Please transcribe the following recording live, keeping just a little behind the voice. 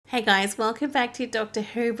Hey guys, welcome back to Doctor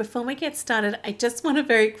Who. Before we get started, I just want to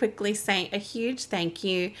very quickly say a huge thank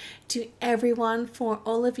you to everyone for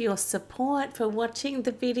all of your support, for watching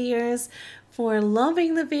the videos, for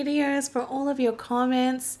loving the videos, for all of your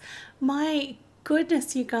comments. My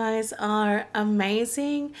goodness, you guys are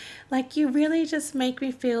amazing. Like, you really just make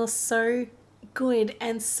me feel so good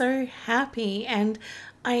and so happy, and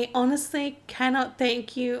I honestly cannot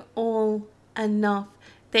thank you all enough.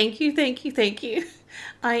 Thank you, thank you, thank you.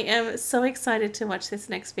 I am so excited to watch this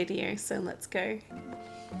next video, so let's go.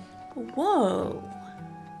 Whoa.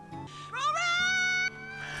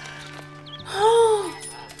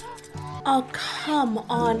 Oh, come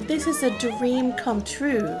on. This is a dream come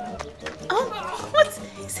true. Oh, what's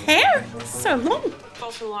his hair? So long.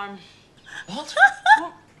 False alarm. What?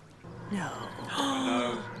 No.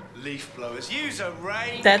 No. Leaf blowers. Use a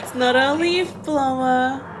ray. That's not a leaf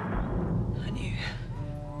blower. I knew.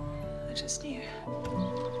 I just knew.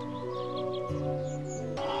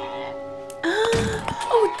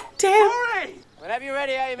 Oh, damn. Rory! Whenever you're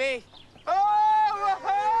ready, Amy. Oh,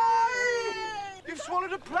 hey! You've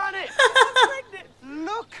swallowed a planet.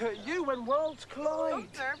 Look at you when worlds collide. Oh,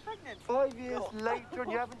 they're pregnant. 5 years later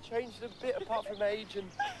and you haven't changed a bit apart from age and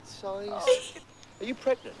size. Are you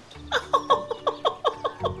pregnant?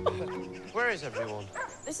 Where is everyone?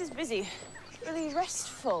 This is busy. Really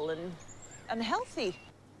restful and unhealthy.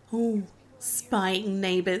 Oh, spying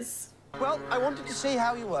neighbours. Well, I wanted to see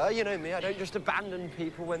how you were. You know me, I don't just abandon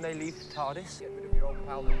people when they leave the TARDIS. Get rid of your old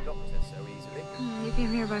pal, the Doctor, so easily. You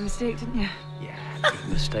came here by mistake, didn't you? Yeah, big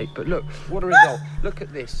mistake. But look, what a result. Look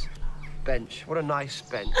at this bench. What a nice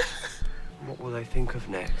bench. What will they think of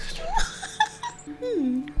next?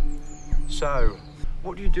 So,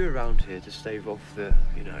 what do you do around here to stave off the,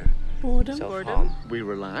 you know, Boredom. self-harm? We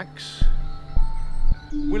relax.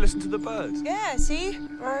 We listen to the birds. Yeah, see?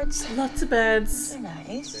 Birds. Lots of birds. They're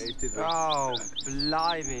nice. Oh,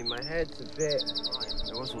 blimey, my head's a bit...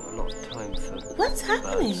 There wasn't a lot of time for... What's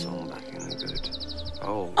happening? Song back in the good.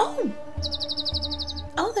 Oh. Oh!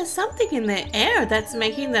 Oh, there's something in the air that's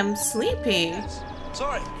making them sleepy.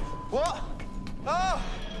 Sorry. What? Oh,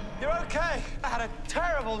 you're okay. I had a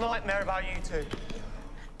terrible nightmare about you two.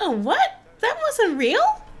 Oh, what? That wasn't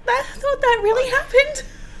real? I thought that really happened.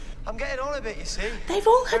 I'm getting on a bit, you see. They've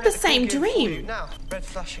all had the same dream. Now, red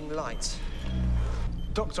flashing lights.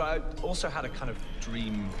 Doctor, I also had a kind of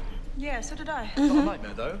dream. Yeah, so did I. Not a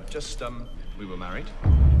nightmare, though. Just, we were married.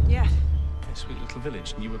 Yeah. A sweet little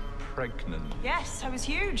village, and you were pregnant. Yes, I was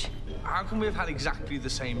huge. How can we have had exactly the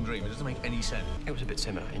same dream? It doesn't make any sense. It was a bit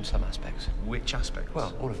similar in some aspects. Which aspect?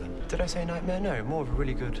 Well, all of them. Did I say nightmare? No, more of a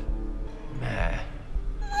really good mare.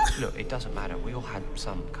 Look, it doesn't matter. We all had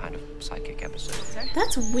some kind of psychic episode.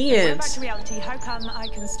 That's We're weird. back to reality. How come I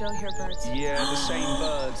can still hear birds? Yeah, the same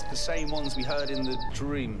birds, the same ones we heard in the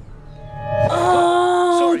dream.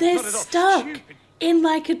 Oh, Sorry, they're not at all. stuck Stupid. in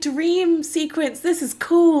like a dream sequence. This is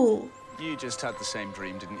cool. You just had the same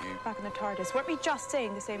dream, didn't you? Back in the TARDIS. Weren't we just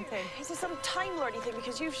saying the same thing? Is this some time lordy thing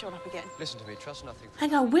because you've shown up again? Listen to me, trust nothing.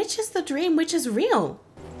 Hang on, which is the dream, which is real?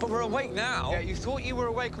 But we're awake now. Yeah, you thought you were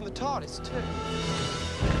awake on the TARDIS, too.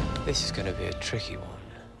 This is going to be a tricky one.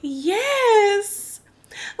 Yes.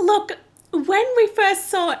 Look, when we first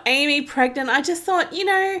saw Amy pregnant, I just thought, you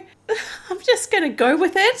know, I'm just going to go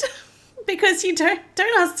with it because you don't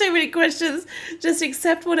ask too many questions, just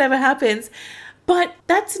accept whatever happens. But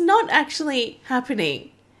that's not actually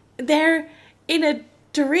happening. They're in a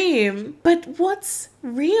dream, but what's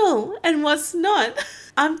real and what's not?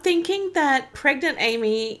 I'm thinking that pregnant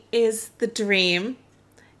Amy is the dream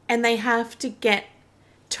and they have to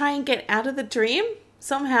try and get out of the dream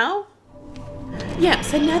somehow. Yeah,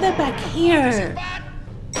 so now they're back here.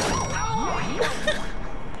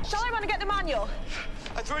 Shall I run and get the manual?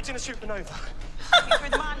 I threw it in a supernova. You threw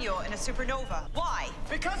the manual in a supernova. Why?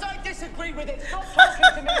 Because I disagree with it. Stop talking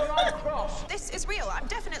to me or I'm cross. This is real. I'm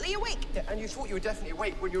definitely awake. Yeah, and you thought you were definitely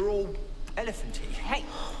awake when you're all elephanty. Hey.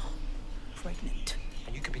 Pregnant.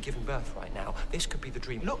 And you could be giving birth right now. This could be the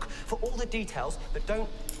dream. Look for all the details that don't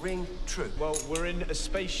ring true. Well, we're in a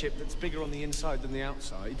spaceship that's bigger on the inside than the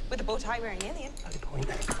outside. With a bow tie wearing alien. Only point.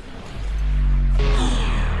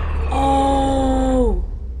 Oh,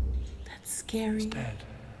 that's scary. Dead.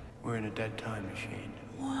 We're in a dead time machine.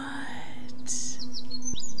 What?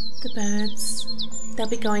 The birds. They'll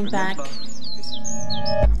be going back.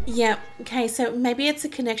 Yeah, okay, so maybe it's a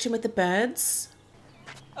connection with the birds.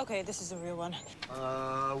 Okay, this is a real one.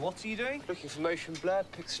 What are you doing? Looking for motion blur,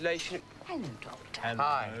 pixelation. Hello, Doctor.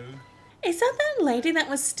 Hi. Is that lady that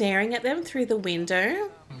was staring at them through the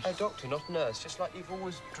window? A doctor, not a nurse, just like you've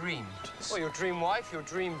always dreamed. Well, your dream wife, your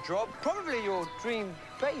dream job, probably your dream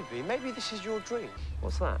baby. Maybe this is your dream.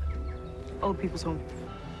 What's that? Old people's home.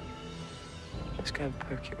 Let's go and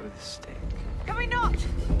poke it with a stick. Can we not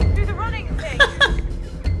do the running thing?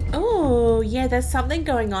 Oh, yeah, there's something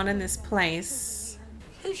going on in this place.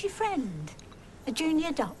 Who's your friend? A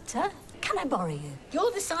junior doctor? Can I borrow you?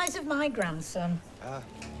 You're the size of my grandson.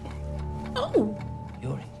 Oh.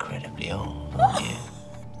 You're incredibly old, aren't you?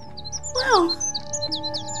 Wow.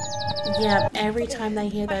 Yeah, every time they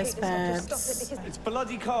hear those birds. It's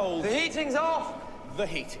bloody cold. The heating's off. The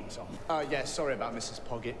heating's on. Yeah, sorry about Mrs.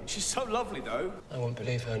 Poggett. She's so lovely, though. I wouldn't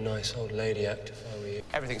believe how nice old lady acted if I were you.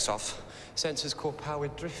 Everything's off. Sensors core power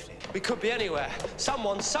drifting. We could be anywhere.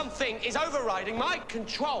 Someone, something is overriding my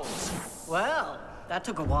controls. Well, that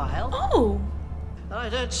took a while. Oh.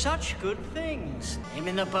 I'd heard such good things. Him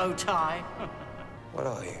in the bow tie. What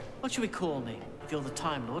are you? What should we call me? If you're the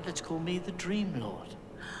Time Lord, let's call me the Dream Lord.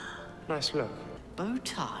 Nice look. Bow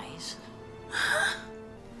ties?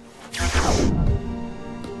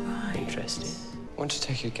 Interesting. Want to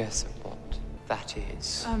take a guess at what that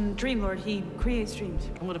is? Dream Lord, he creates dreams.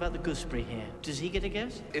 And what about the gooseberry here? Does he get a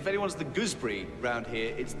guess? If anyone's the gooseberry round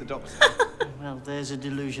here, it's the doctor. Well, there's a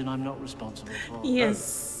delusion I'm not responsible for.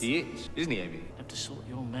 Yes. He is, isn't he, Amy? Have to sort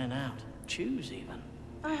your men out. Choose, even.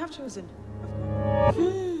 I have chosen.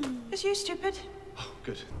 Is you stupid? Oh,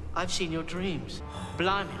 good. I've seen your dreams.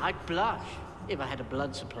 Blimey, I'd blush if I had a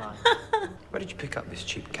blood supply. Where did you pick up this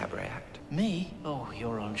cheap cabaret act? Me? Oh,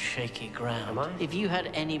 you're on shaky ground. Am I? If you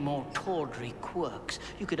had any more tawdry quirks,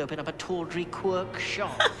 you could open up a tawdry quirk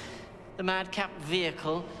shop. The madcap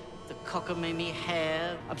vehicle, the cockamamie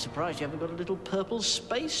hair. I'm surprised you haven't got a little purple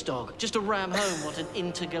space dog, just to ram home what an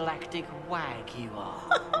intergalactic wag you are.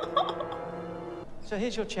 So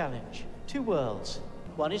here's your challenge. 2 worlds.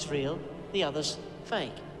 One is real, the other's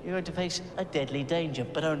fake. You're going to face a deadly danger,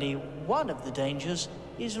 but only one of the dangers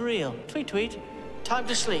is real. Tweet, tweet. Time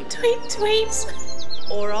to sleep. Tweet, tweet.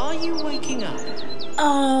 Or are you waking up?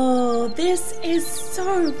 Oh, this is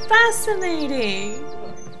so fascinating.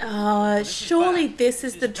 Oh, surely this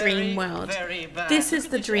is the dream world. Very bad. This is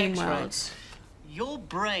Look the at dream X-ray. world. Your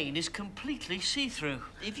brain is completely see-through.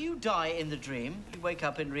 If you die in the dream, you wake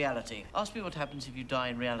up in reality. Ask me what happens if you die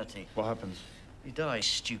in reality. What happens? You die,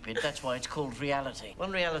 stupid. That's why it's called reality.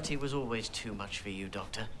 One reality was always too much for you,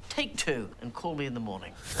 Doctor. Take 2 and call me in the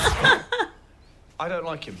morning. I don't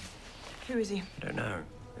like him. Who is he? I don't know.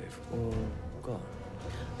 They've all gone.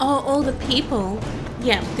 Oh, all the people.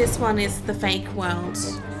 Yeah, this one is the fake world.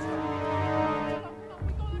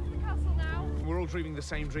 We're all dreaming the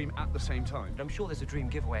same dream at the same time. I'm sure there's a dream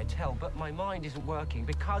giveaway at Tell, but my mind isn't working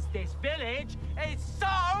because this village is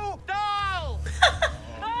so dull!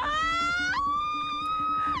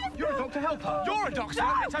 You're a doctor, help her. You're a doctor.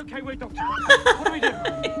 It's okay, we're doctors. What do we do?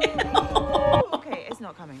 Okay, it's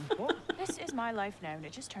not coming. What? This is my life now, and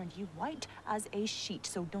it just turned you white as a sheet,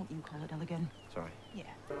 so don't you call it elegant. Sorry. Yeah.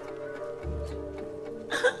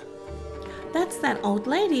 That's that old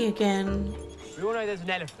lady again. We all know there's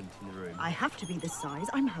an elephant in the room. I have to be this size.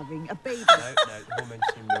 I'm having a baby. No, you'll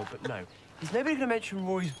mention real, but no. Is nobody going to mention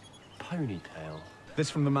Rory's ponytail?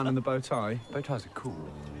 This from the man in the bow tie. Bow ties are cool.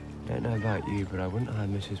 Don't know about you, but I wouldn't hire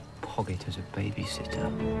Mrs. Poggett as a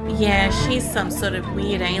babysitter. Yeah, she's some sort of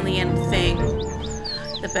weird alien thing.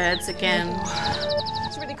 The birds again.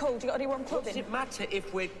 It's really cold. You got any warm Does clothing? it matter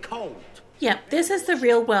if we're cold? Yeah, this is the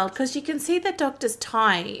real world, because you can see the doctor's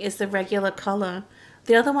tie is the regular colour.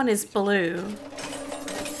 The other one is blue.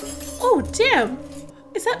 Oh, damn!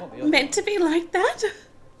 Is that meant to be like that?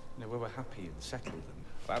 No, we were happy and settled and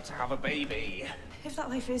about to have a baby. If that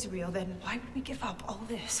life is real, then why would we give up all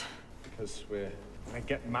this? Because we're gonna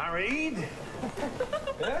get married.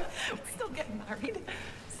 We're still getting married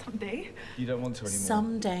someday. You don't want to anymore.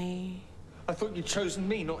 Someday. I thought you'd chosen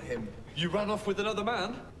me, not him. You ran off with another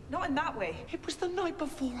man? Not in that way. It was the night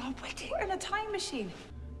before our wedding. We're in a time machine.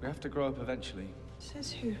 We have to grow up eventually.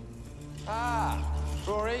 Says who?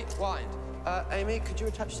 Rory, wind. Amy, could you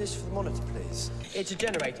attach this for the monitor, please? It's a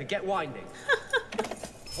generator. Get winding.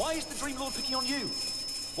 Why is the Dream Lord picking on you?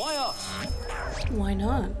 Why us? Why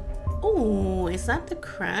not? Oh, is that the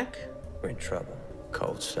crack? We're in trouble.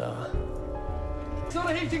 Cold Star. It's not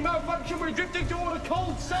a heating malfunction. We're drifting toward a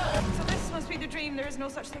cold sun. So this must be the dream. There is no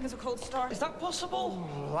such thing as a cold star. Is that possible?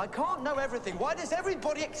 Oh, I can't know everything. Why does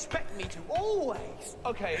everybody expect me to? Always.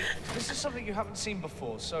 Okay, this is something you haven't seen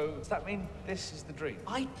before, so does that mean this is the dream?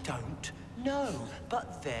 I don't know,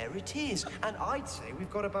 but there it is. And I'd say we've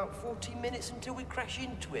got about 40 minutes until we crash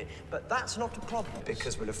into it. But that's not a problem.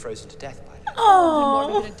 Because we'll have frozen to death by then. Oh. What are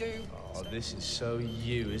we going to do? Oh, this is so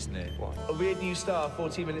you, isn't it? What? A weird new star,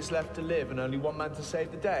 14 minutes left to live, and only one man to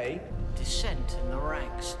save the day? Dissent in the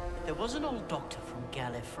ranks. There was an old doctor from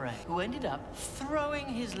Gallifrey who ended up throwing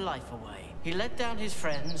his life away. He let down his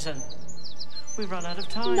friends and we run out of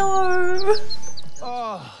time. No.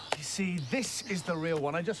 Oh, you see, this is the real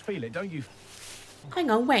one. I just feel it, don't you?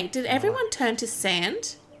 Hang on, wait. Did everyone turn to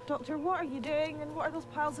sand? Doctor, what are you doing? And what are those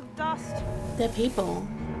piles of dust? They're people.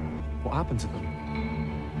 What happened to them?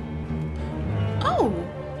 Oh.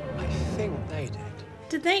 I think they did.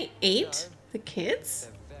 Did they eat the kids?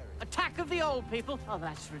 Attack of the old people? Oh,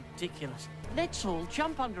 that's ridiculous. Let's all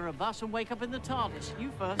jump under a bus and wake up in the TARDIS.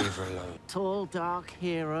 You first. Leave her alone. Tall, dark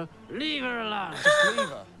hero. Leave her alone. Just leave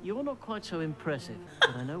her. You're not quite so impressive,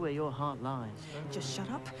 but I know where your heart lies. Just shut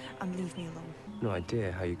up and leave me alone. No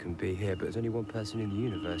idea how you can be here, but there's only one person in the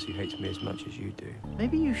universe who hates me as much as you do.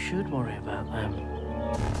 Maybe you should worry about them.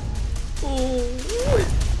 Oh.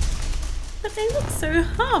 But they look so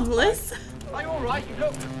harmless. Are you all right? You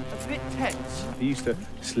look a bit tense. He used to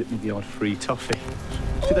slip me the odd free toffee.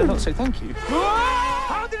 Did I not say thank you?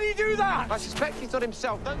 How did he do that? I suspect he's not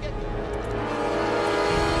himself. Don't get...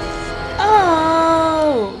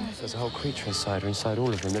 Oh. There's a whole creature inside all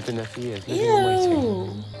of them. They've been there for years. Living and waiting.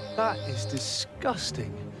 Ew. That is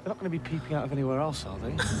disgusting. They're not going to be peeping out of anywhere else, are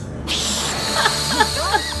they?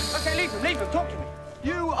 Okay, leave him, talk to me.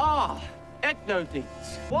 You are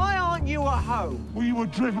ethno-thieves. Why aren't you at home? We were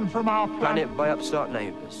driven from our planet. Planet by upstart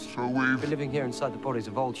neighbours. So we've Been living here inside the bodies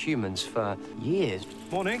of old humans for years.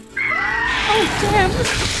 Morning. Oh, damn.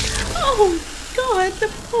 Oh, God, the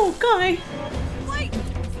poor guy. Wait!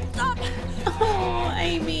 Stop! Oh,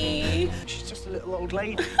 Amy. She's just a little old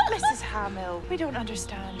lady. Mrs. Hamill, we don't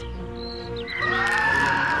understand.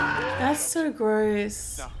 That's so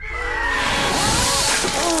gross.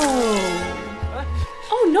 Oh.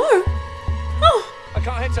 Oh, no. Oh. I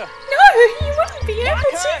can't hit her. No, you wouldn't be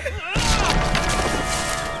able to.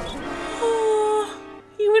 Oh,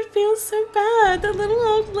 you would feel so bad, the little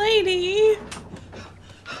old lady.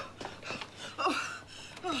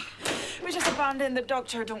 We just abandoned the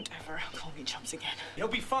doctor. Don't ever call me chumps again. He'll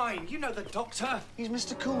be fine. You know the doctor. He's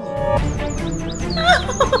Mr. Cool.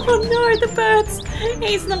 Oh no, the birds.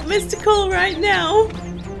 He's not Mr. Cool right now.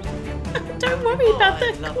 Don't worry about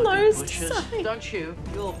I the love a good closed butchers, side. don't you?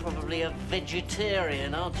 You're probably a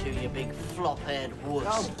vegetarian, aren't you, you big flop-haired wuss?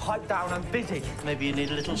 Oh, pipe down. I'm busy. Maybe you need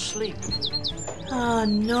a little sleep. Oh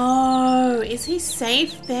no, is he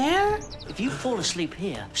safe there? If you fall asleep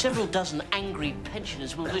here, several dozen angry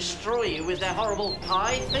pensioners will destroy you with their horrible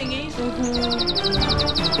pie thingies.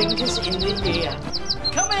 Fingers in the ear.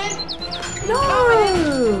 Come in! No!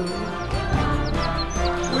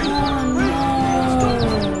 Oh no!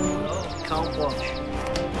 Can't watch.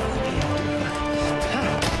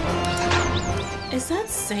 Is that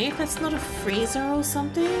safe? That's not a freezer or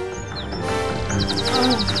something?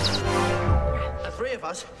 Oh. The three of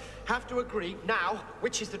us have to agree now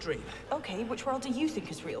which is the dream. Okay, which world do you think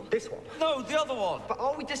is real? This one. No, the other one. But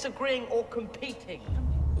are we disagreeing or competing?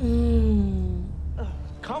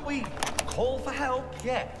 Can't we call for help?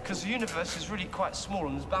 Yeah, because the universe is really quite small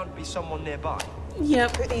and there's bound to be someone nearby.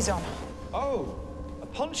 Yep. Put these on. Oh, a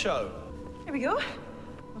poncho. Here we go.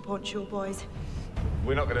 A poncho, boys.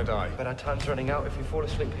 We're not going to die. But our time's running out. If we fall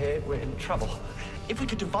asleep here, we're in trouble. If we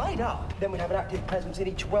could divide up, Then we'd have an active presence in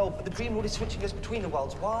each world, but the dream world is switching us between the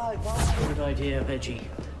worlds. Why? Good idea, Veggie.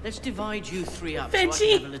 Let's divide you three up so I Veggie.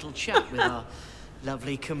 can have a little chat with our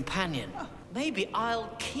lovely companion. Maybe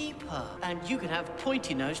I'll keep her, and you can have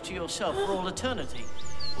Pointy Nose to yourself for all eternity.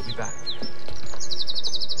 We'll be back.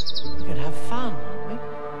 We can have fun, won't we?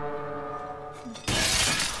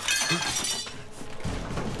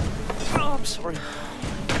 Oh, I'm sorry.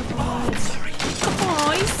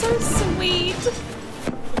 Oh, he's so sweet.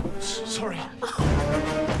 Sorry.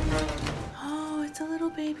 Oh, it's a little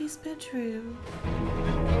baby's bedroom.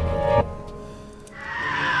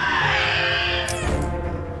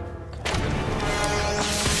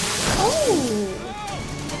 Oh!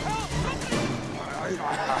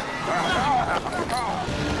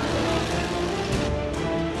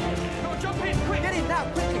 no, jump in, quick, get in now,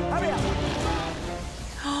 quickly, hurry up.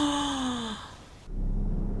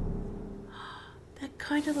 That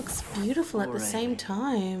kind of looks beautiful at the same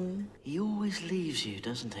time. He always leaves you,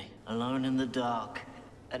 doesn't he? Alone in the dark.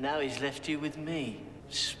 And now he's left you with me.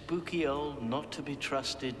 Spooky old, not to be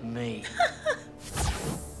trusted me.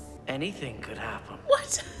 Anything could happen.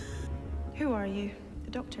 What? Who are you?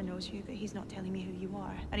 The doctor knows you, but he's not telling me who you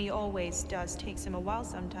are. And he always does. Takes him a while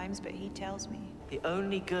sometimes, but he tells me. The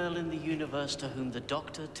only girl in the universe to whom the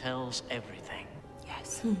doctor tells everything.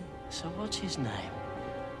 Yes. So what's his name?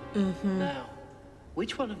 Now,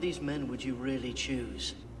 Which one of these men would you really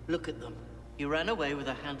choose? Look at them. You ran away with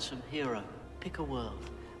a handsome hero. Pick a world,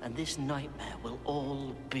 and this nightmare will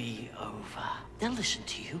all be over. They'll listen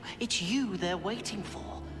to you. It's you they're waiting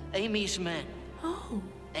for. Amy's men. Oh.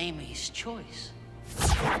 Amy's choice.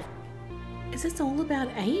 Is this all about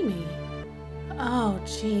Amy? Oh,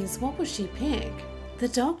 jeez, what will she pick? The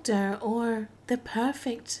doctor or the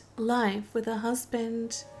perfect life with a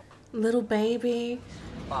husband, little baby?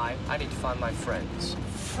 Bye. I need to find my friends.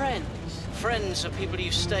 Friends? Friends are people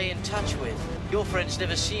you stay in touch with. Your friends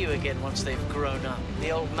never see you again once they've grown up.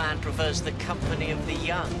 The old man prefers the company of the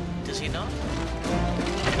young, does he not?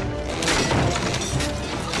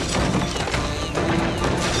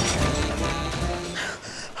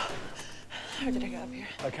 How did I get up here?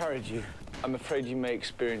 I carried you. I'm afraid you may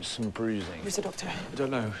experience some bruising. Where's the doctor? I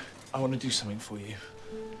don't know. I want to do something for you.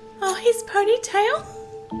 Oh, his ponytail?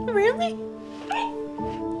 Really?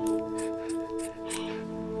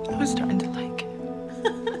 I was starting to like.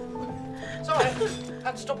 Sorry,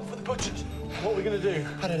 had to stop before the butchers. What are we going to do?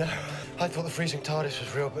 I don't know. I thought the freezing TARDIS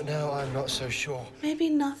was real, but now I'm not so sure. Maybe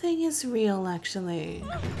nothing is real, actually.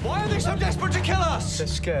 Why are they so desperate to kill us? They're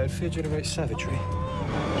scared. Fear generates savagery.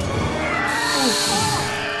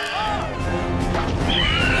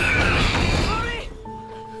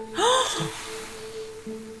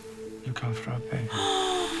 Look after our baby.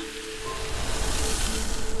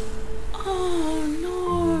 Oh,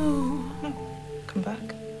 no. Come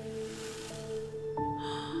back.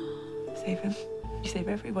 Save him. You save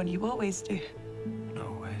everyone. You always do. Not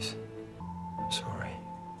always. Sorry.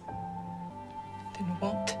 Then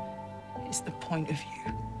what is the point of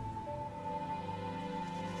you?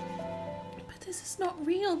 But this is not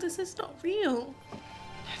real. This is not real.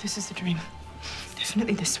 This is the dream.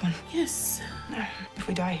 Definitely this one. Yes. If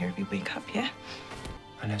we die here, we wake up, yeah?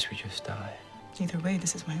 Unless we just die. Either way,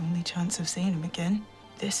 this is my only chance of seeing him again.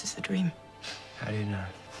 This is the dream. How do you know?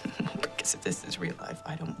 Because if this is real life,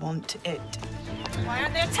 I don't want it. Why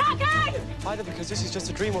aren't they attacking? Either because this is just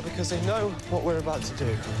a dream or because they know what we're about to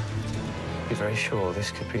do. Be very sure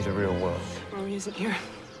this could be the real world. Rory isn't here.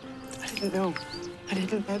 I didn't know.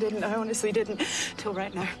 I honestly didn't. Till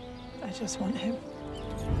right now. I just want him.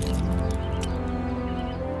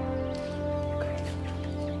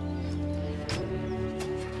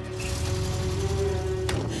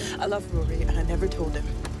 I love Rory, and I never told him.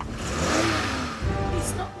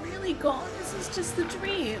 He's not really gone. This is just the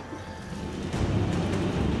dream.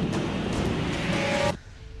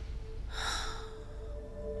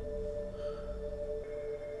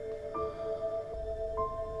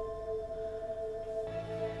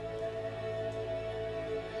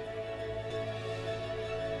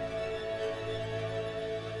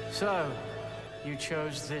 So, you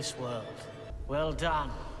chose this world. Well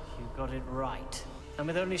done. You got it right. And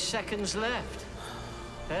with only seconds left.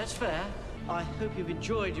 That's fair. I hope you've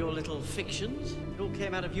enjoyed your little fictions. It all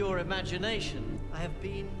came out of your imagination. I have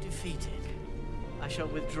been defeated. I shall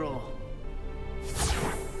withdraw.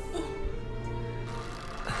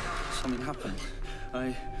 Something happened.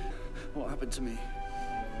 What happened to me?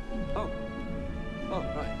 Oh,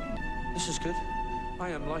 right. This is good. I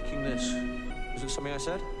am liking this. Was it something I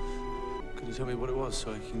said? Could you tell me what it was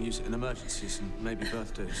so I can use it in emergencies and maybe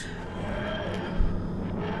birthdays?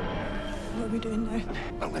 What are we doing now?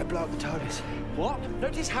 I'm going to blow up the TARDIS. What?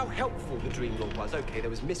 Notice how helpful the Dream Lord was. Okay, there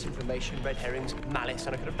was misinformation, red herrings, malice,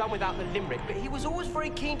 and I could have done without the limerick, but he was always very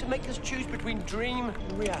keen to make us choose between dream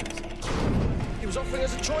and reality. He was offering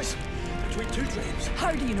us a choice between two dreams.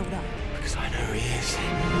 How do you know that? Because I know who he is.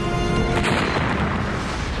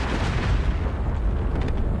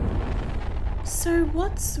 So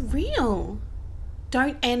what's real?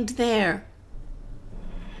 Don't end there.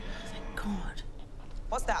 Thank God.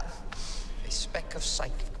 What's that? A speck of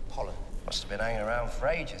psychic pollen. Must have been hanging around for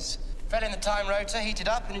ages. Fell in the time rotor, heated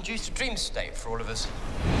up, and induced a dream state for all of us.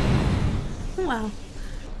 Wow.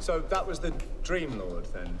 So that was the Dream Lord,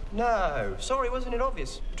 then? No, sorry, wasn't it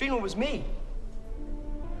obvious? Dream Lord was me.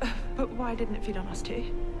 But why didn't it feed on us too?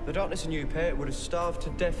 The darkness in you, Pet, would have starved to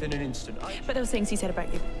death in an instant. But those things he said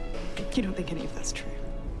about you, you don't think any of that's true?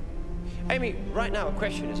 Amy, right now a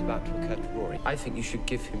question is about to occur to Rory. I think you should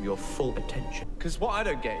give him your full attention. Because what I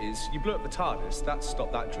don't get is, you blew up the TARDIS, that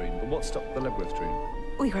stopped that dream, but what stopped the Leadworth dream?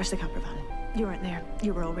 We crashed the camper van. You weren't there.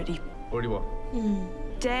 You were already Already what?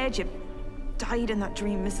 dead. You died in that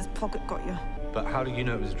dream Mrs. Pocket got you. But how do you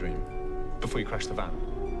know it was a dream? Before you crashed the van?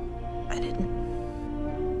 I didn't.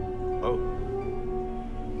 Oh.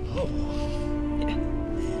 Oh. Yeah.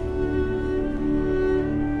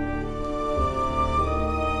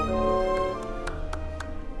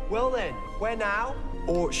 Well then, where now?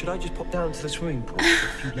 Or should I just pop down to the swimming pool for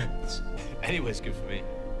a few lengths? Anywhere's good for me.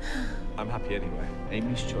 I'm happy anyway.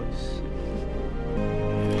 Amy's choice.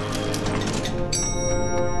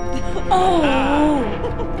 Oh!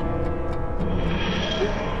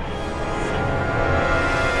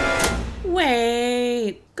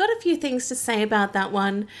 Wait, got a few things to say about that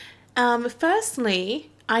one.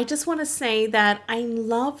 Firstly, I just want to say that I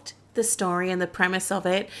loved the story and the premise of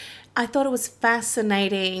it. I thought it was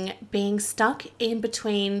fascinating being stuck in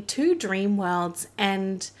between two dream worlds,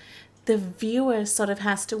 and the viewer sort of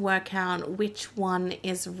has to work out which one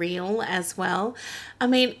is real as well. I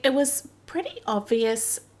mean, it was pretty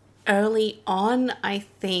obvious early on, I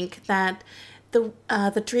think, that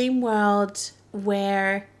the dream world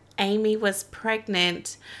where Amy was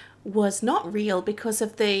pregnant was not real because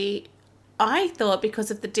of the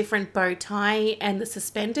different bow tie and the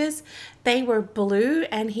suspenders. They were blue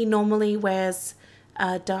and he normally wears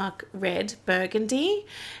dark red burgundy.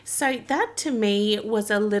 So that to me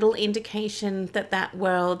was a little indication that that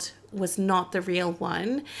world was not the real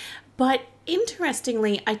one. But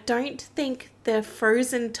interestingly, I don't think the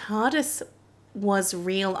frozen TARDIS was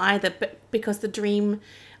real either, but because the Dream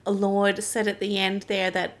Lord said at the end there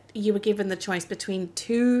that you were given the choice between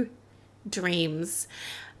two dreams.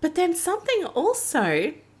 But then something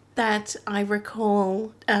also that I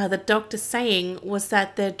recall the Doctor saying was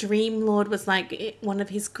that the Dream Lord was like one of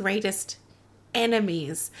his greatest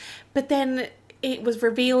enemies. But then it was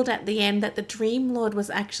revealed at the end that the Dream Lord was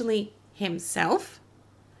actually himself.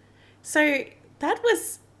 So that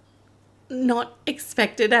was not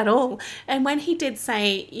expected at all. And when he did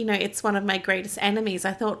say, you know, it's one of my greatest enemies,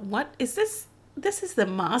 I thought, what is this? This is the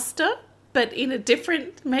Master, but in a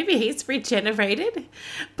different, maybe he's regenerated.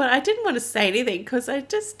 But I didn't want to say anything because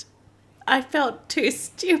I felt too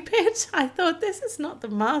stupid. I thought, this is not the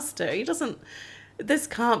Master. This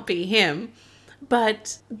can't be him.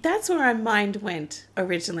 But that's where my mind went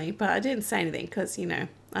originally. But I didn't say anything because, you know,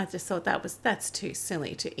 I just thought that's too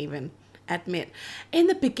silly to even admit. In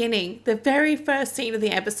the beginning, the very first scene of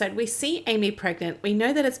the episode, we see Amy pregnant. We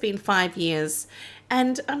know that it's been 5 years.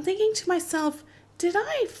 And I'm thinking to myself, did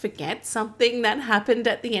I forget something that happened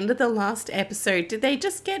at the end of the last episode? Did they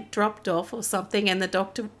just get dropped off or something and the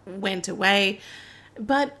Doctor went away?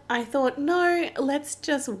 But I thought, no, let's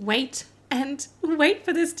just wait and wait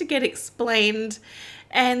for this to get explained.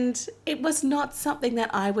 And it was not something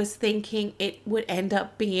that I was thinking it would end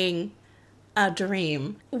up being a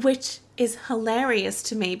dream, which is hilarious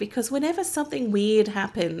to me because whenever something weird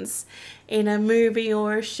happens in a movie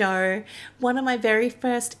or a show, one of my very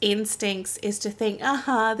first instincts is to think,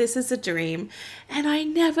 aha, this is a dream. And I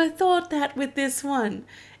never thought that with this one.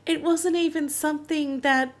 It wasn't even something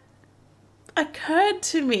that occurred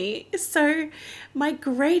to me. So my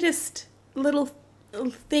greatest little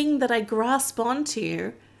thing that I grasp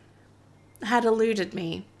onto had eluded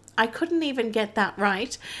me. I couldn't even get that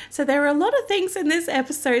right. So there are a lot of things in this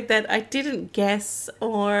episode that I didn't guess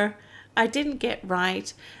or I didn't get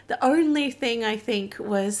right. The only thing I think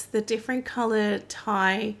was the different color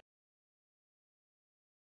tie.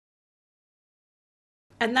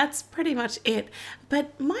 And that's pretty much it.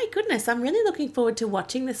 But my goodness, I'm really looking forward to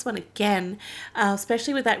watching this one again,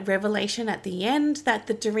 especially with that revelation at the end that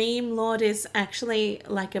the Dream Lord is actually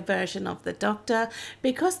like a version of the Doctor,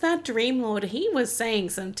 because that Dream Lord, he was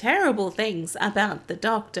saying some terrible things about the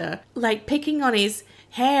Doctor, like picking on his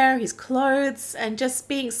hair, his clothes, and just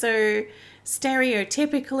being so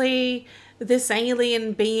stereotypically this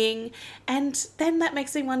alien being. And then that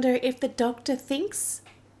makes me wonder if the Doctor thinks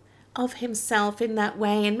of himself in that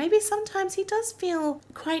way, and maybe sometimes he does feel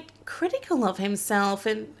quite critical of himself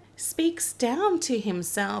and speaks down to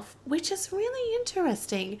himself, which is really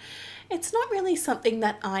interesting. It's not really something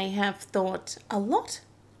that I have thought a lot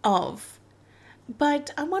of,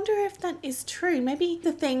 but I wonder if that is true. Maybe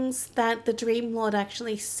the things that the Dream Lord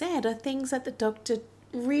actually said are things that the Doctor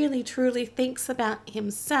really truly thinks about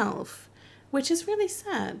himself, which is really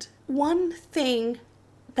sad. One thing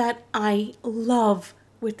that I love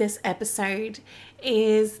with this episode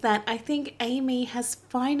is that I think Amy has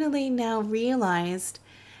finally now realized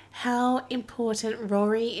how important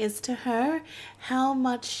Rory is to her, how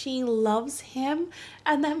much she loves him,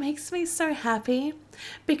 and that makes me so happy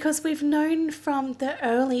because we've known from the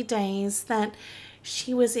early days that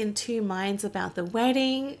she was in two minds about the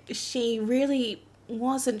wedding. She really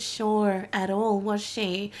wasn't sure at all, was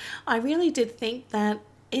she? I really did think that,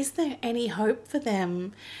 is there any hope for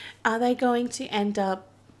them? Are they going to end up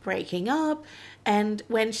breaking up? And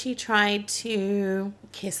when she tried to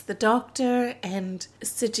kiss the Doctor and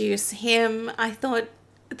seduce him, I thought,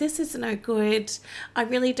 this is no good. I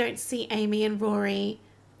really don't see Amy and Rory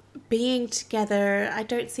being together. I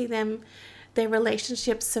don't see their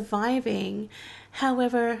relationship surviving.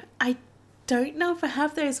 However, I don't know if I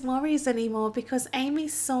have those worries anymore because Amy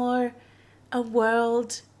saw a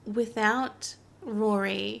world without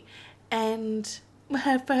Rory, and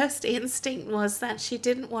her first instinct was that she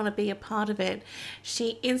didn't want to be a part of it.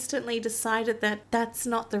 She instantly decided that that's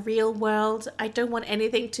not the real world. I don't want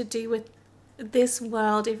anything to do with this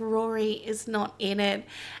world if Rory is not in it.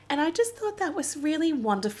 And I just thought that was really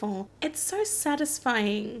wonderful. It's so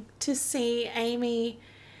satisfying to see Amy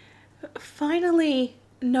finally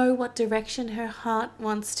know what direction her heart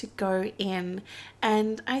wants to go in,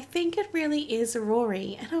 and I think it really is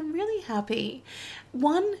Rory, and I'm really happy.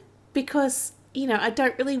 One, because I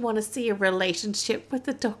don't really want to see a relationship with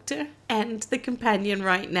the Doctor and the companion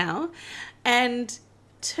right now, and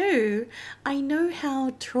two, I know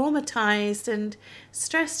how traumatized and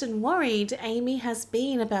stressed and worried Amy has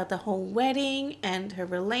been about the whole wedding and her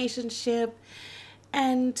relationship,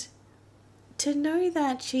 and to know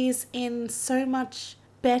that she's in so much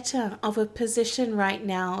better of a position right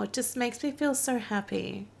now, it just makes me feel so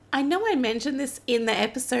happy. I know I mentioned this in the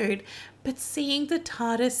episode, but seeing the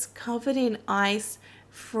TARDIS covered in ice,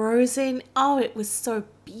 frozen, oh, it was so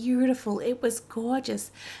beautiful. It was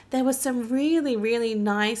gorgeous. There were some really, really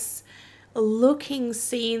nice looking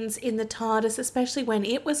scenes in the TARDIS, especially when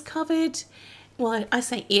it was covered. Well, I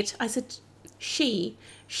say it, I said she.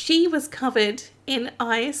 She was covered in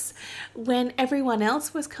ice when everyone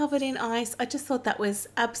else was covered in ice. I just thought that was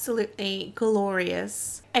absolutely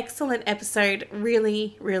glorious. Excellent episode.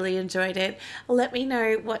 Really, really enjoyed it. Let me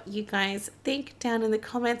know what you guys think down in the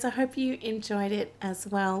comments. I hope you enjoyed it as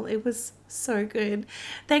well. It was so good.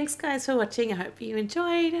 Thanks guys for watching. I hope you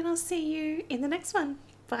enjoyed, and I'll see you in the next one.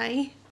 Bye.